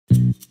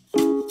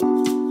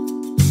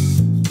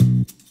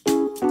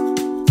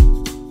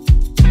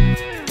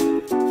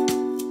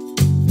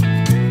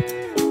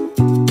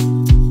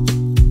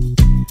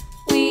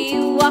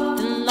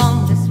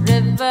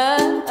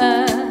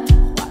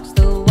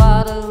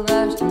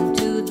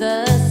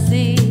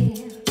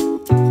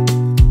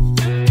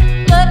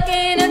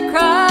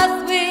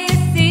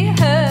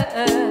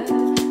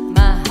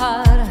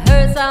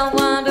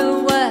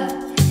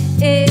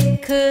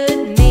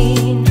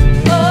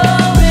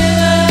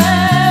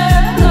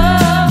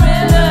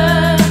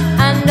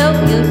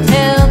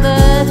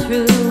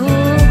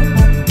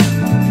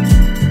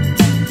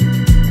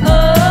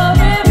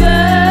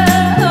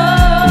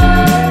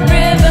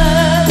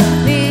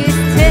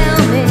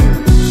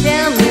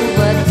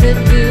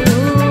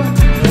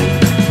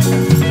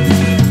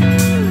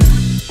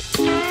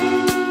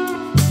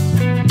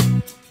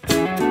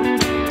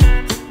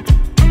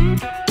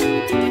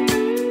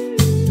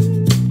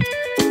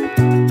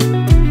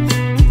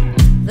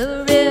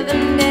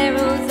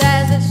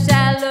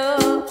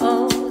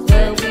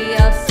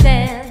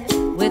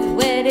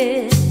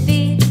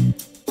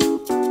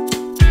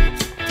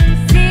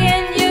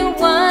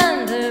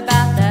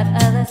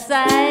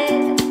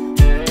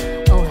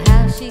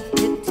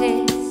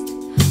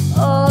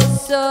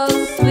so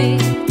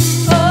sweet.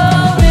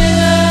 Oh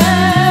river,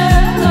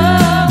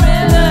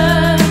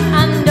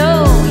 I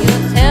know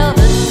you'll tell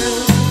the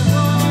truth.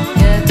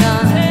 You're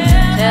gonna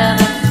tell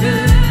the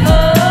truth.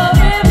 Oh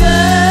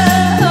river,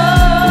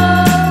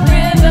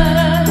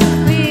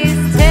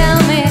 please tell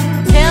me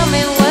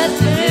what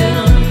to do.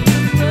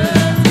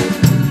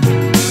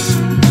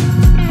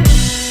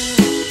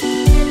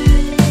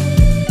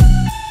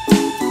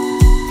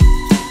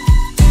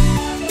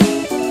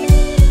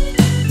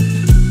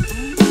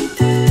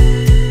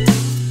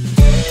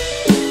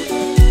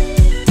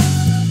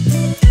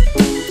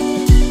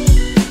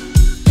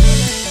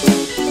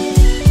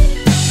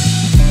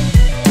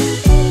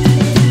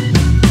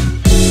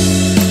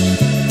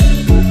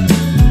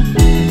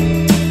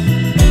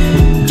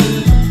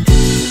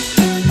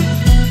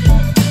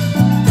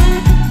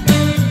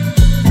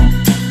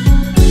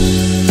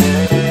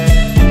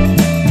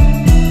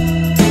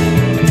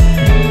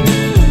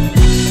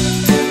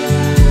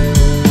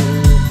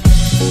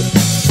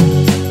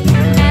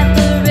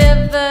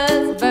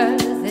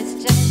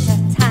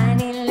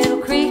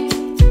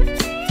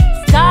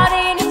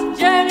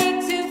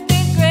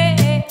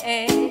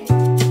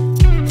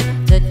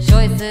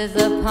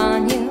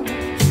 Upon you,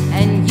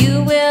 and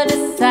you will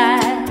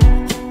decide.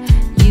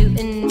 You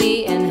and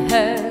me and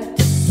her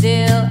to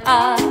seal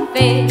our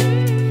fate.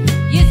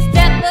 You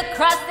step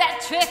across that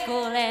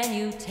trickle and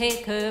you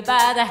take her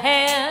by the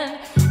hand.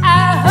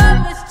 I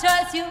hope this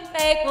choice you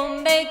make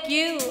will make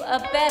you a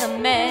better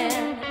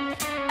man.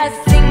 A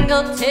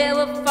single tear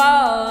will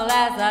fall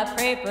as I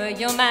pray for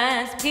your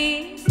mind's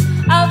peace.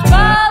 I'll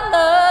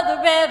follow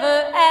the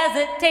river as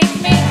it takes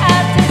me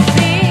out to